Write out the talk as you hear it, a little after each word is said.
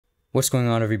What's going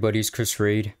on, everybody? It's Chris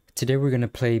Raid. Today we're gonna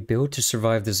play Build to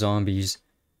Survive the Zombies.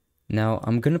 Now,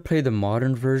 I'm gonna play the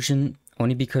modern version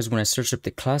only because when I searched up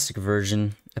the classic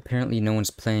version, apparently no one's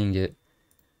playing it.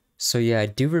 So yeah, I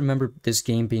do remember this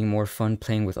game being more fun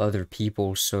playing with other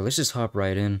people, so let's just hop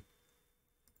right in.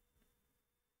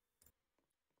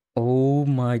 Oh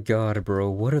my god, bro,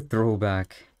 what a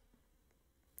throwback.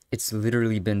 It's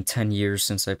literally been 10 years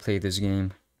since I played this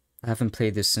game. I haven't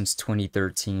played this since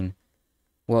 2013.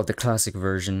 Well, the classic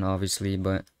version, obviously,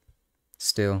 but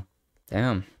still.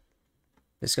 Damn.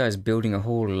 This guy's building a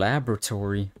whole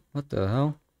laboratory. What the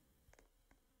hell?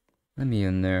 Let me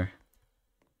in there.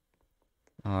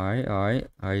 Alright, alright.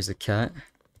 Alright, he's a cat.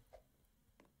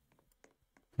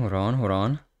 Hold on, hold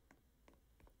on.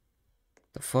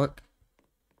 The fuck?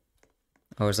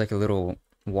 Oh, it's like a little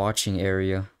watching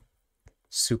area.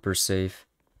 Super safe.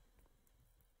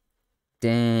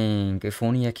 Dang, if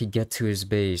only I could get to his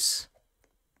base.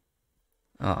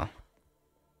 Ah.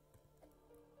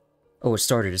 Oh, it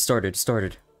started. I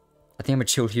think I'm gonna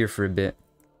chill here for a bit.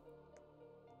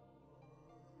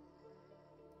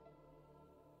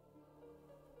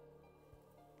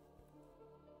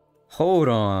 Hold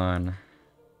on.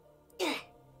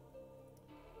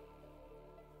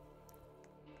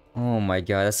 Oh my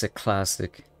god, that's a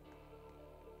classic.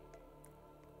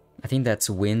 I think that's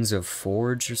Winds of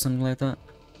Forge or something like that.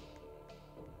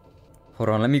 Hold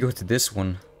on, let me go to this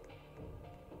one.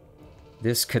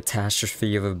 This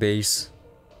catastrophe of a base.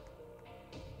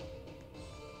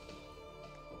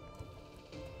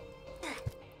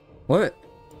 What?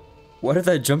 Why did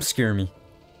that jump scare me?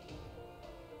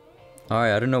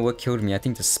 Alright, I don't know what killed me. I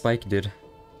think the spike did.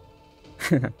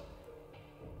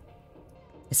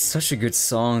 It's such a good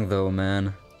song though,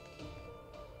 man.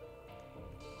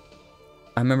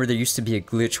 I remember there used to be a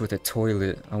glitch with a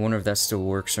toilet. I wonder if that still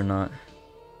works or not.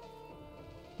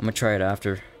 I'm gonna try it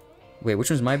after. Wait,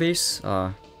 which one's my base?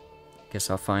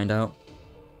 Guess I'll find out.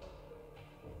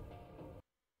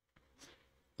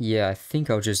 Yeah, I think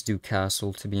I'll just do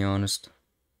castle, to be honest.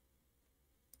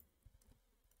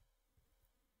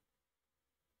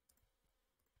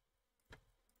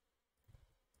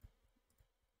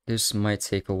 This might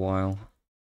take a while.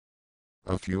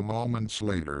 A few moments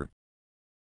later.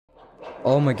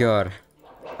 Oh my god.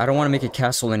 I don't want to make a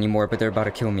castle anymore, but they're about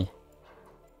to kill me.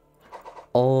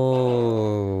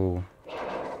 Oh.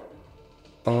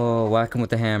 Oh, whack him with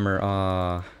the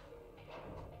hammer.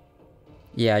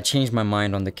 Yeah, I changed my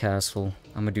mind on the castle.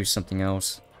 I'm gonna do something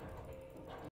else.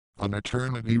 An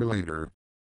eternity later.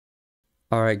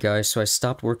 Alright guys, so I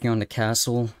stopped working on the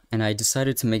castle, and I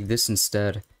decided to make this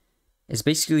instead. It's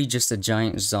basically just a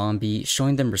giant zombie,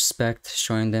 showing them respect,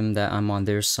 showing them that I'm on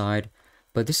their side.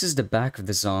 But this is the back of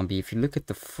the zombie. If you look at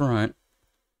the front,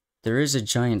 there is a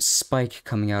giant spike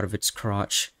coming out of its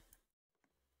crotch.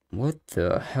 What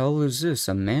the hell is this?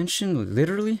 A mansion?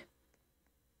 Literally?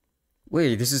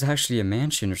 Wait, this is actually a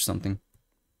mansion or something.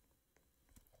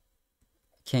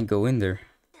 Can't go in there.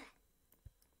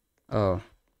 Oh.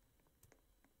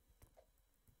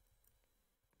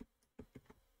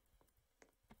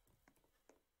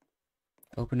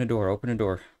 Open the door, open the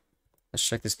door. Let's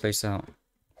check this place out.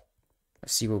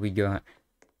 Let's see what we got.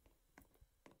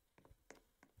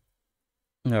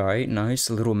 Alright, nice.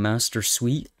 A little master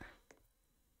suite.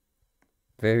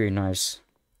 Very nice.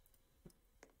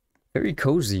 Very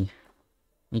cozy.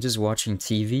 You just watching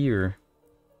TV or...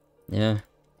 Yeah.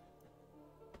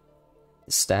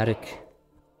 Static.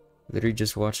 Literally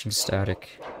just watching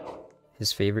Static.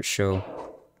 His favorite show.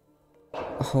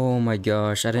 Oh my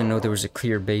gosh, I didn't know there was a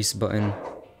clear base button.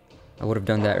 I would have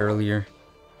done that earlier.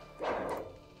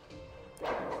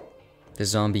 The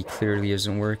zombie clearly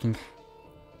isn't working.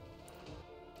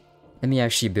 Let me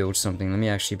actually build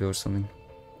something.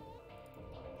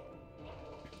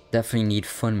 Definitely need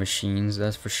fun machines,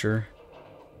 that's for sure.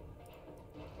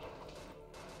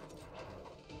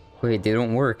 Wait, they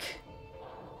don't work.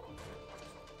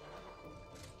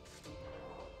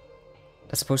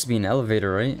 That's supposed to be an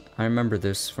elevator, right? I remember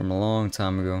this from a long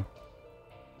time ago.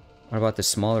 What about the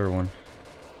smaller one?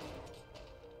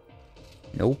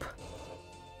 Nope.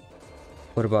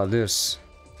 What about this?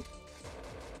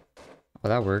 Oh,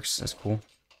 that works. That's cool.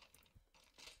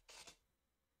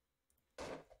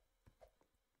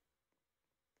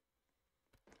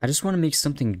 I just want to make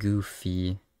something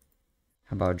goofy.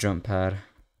 How about jump pad?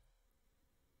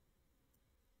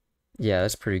 Yeah,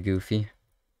 that's pretty goofy.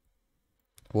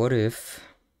 What if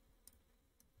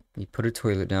we put a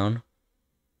toilet down?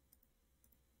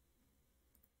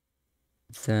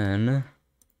 Then,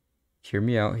 hear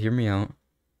me out.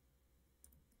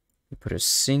 We put a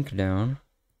sink down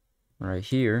right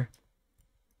here.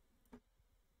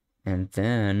 And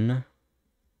then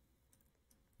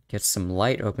get some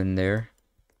light up in there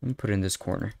and put it in this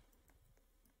corner.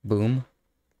 Boom.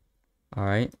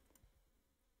 Alright.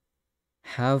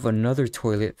 Have another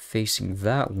toilet facing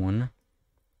that one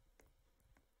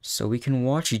so we can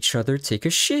watch each other take a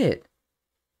shit.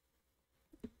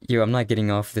 Yo, I'm not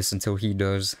getting off this until he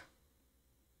does.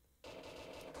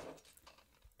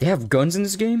 They have guns in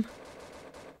this game?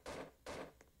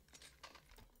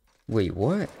 Wait,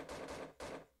 what?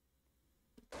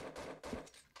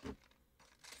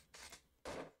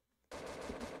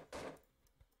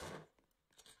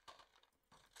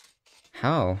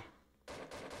 How?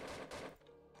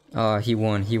 He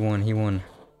won.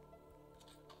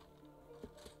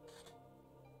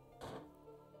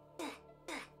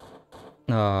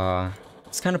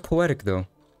 It's kind of poetic though.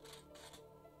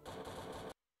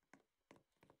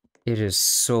 It is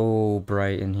so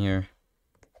bright in here.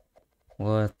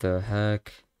 What the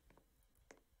heck?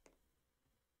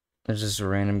 There's just a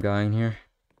random guy in here.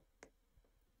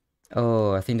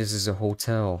 Oh, I think this is a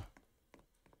hotel.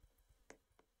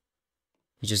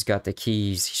 He just got the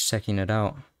keys. He's checking it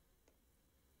out.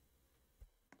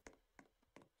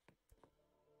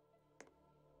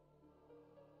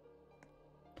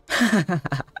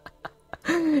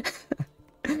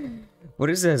 What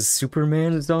is that?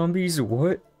 Superman zombies?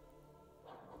 What?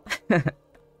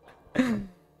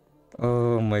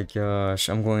 Oh my gosh,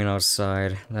 I'm going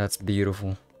outside. That's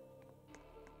beautiful.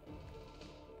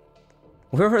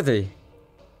 Where are they?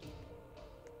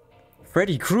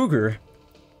 Freddy Krueger?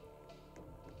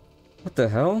 What the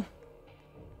hell?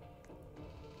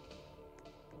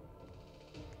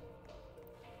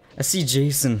 I see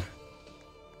Jason.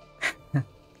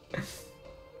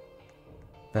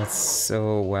 That's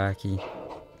so wacky.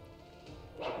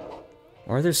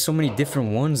 Why are there so many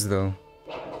different ones though?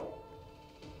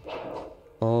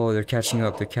 Oh, they're catching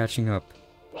up, they're catching up.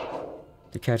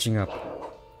 They're catching up.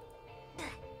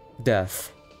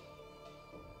 Death.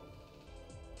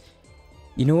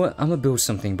 You know what? I'm gonna build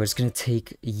something, but it's gonna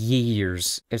take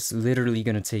years. It's literally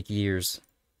gonna take years.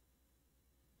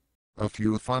 A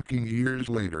few fucking years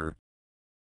later.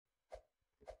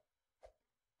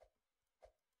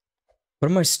 What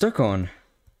am I stuck on?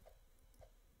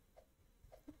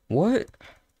 What?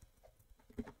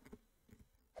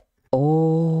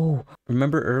 Oh,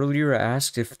 remember earlier I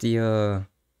asked if the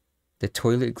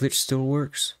toilet glitch still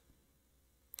works?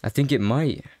 I think it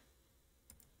might.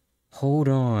 Hold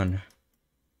on.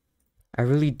 I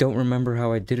really don't remember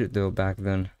how I did it though back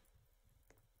then.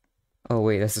 Oh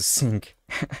wait, that's a sink.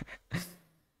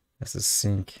 That's a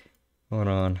sink. Hold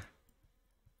on.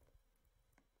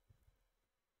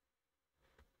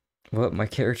 What? My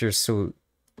character is so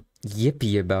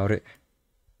yippy about it.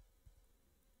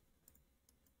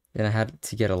 Then I had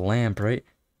to get a lamp, right?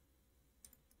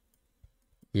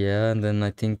 Yeah, and then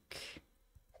I think...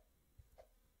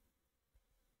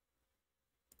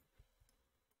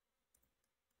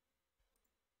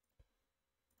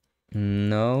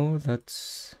 No,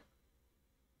 that's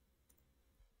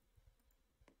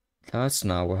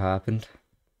not what happened.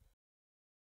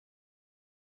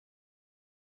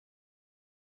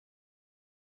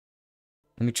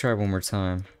 Let me try one more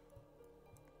time.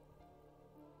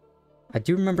 I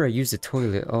do remember I used the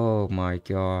toilet. Oh my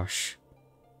gosh.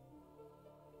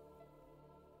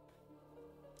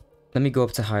 Let me go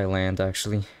up to Highland,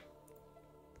 actually.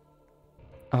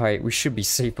 Alright, we should be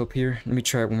safe up here. Let me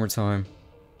try it one more time.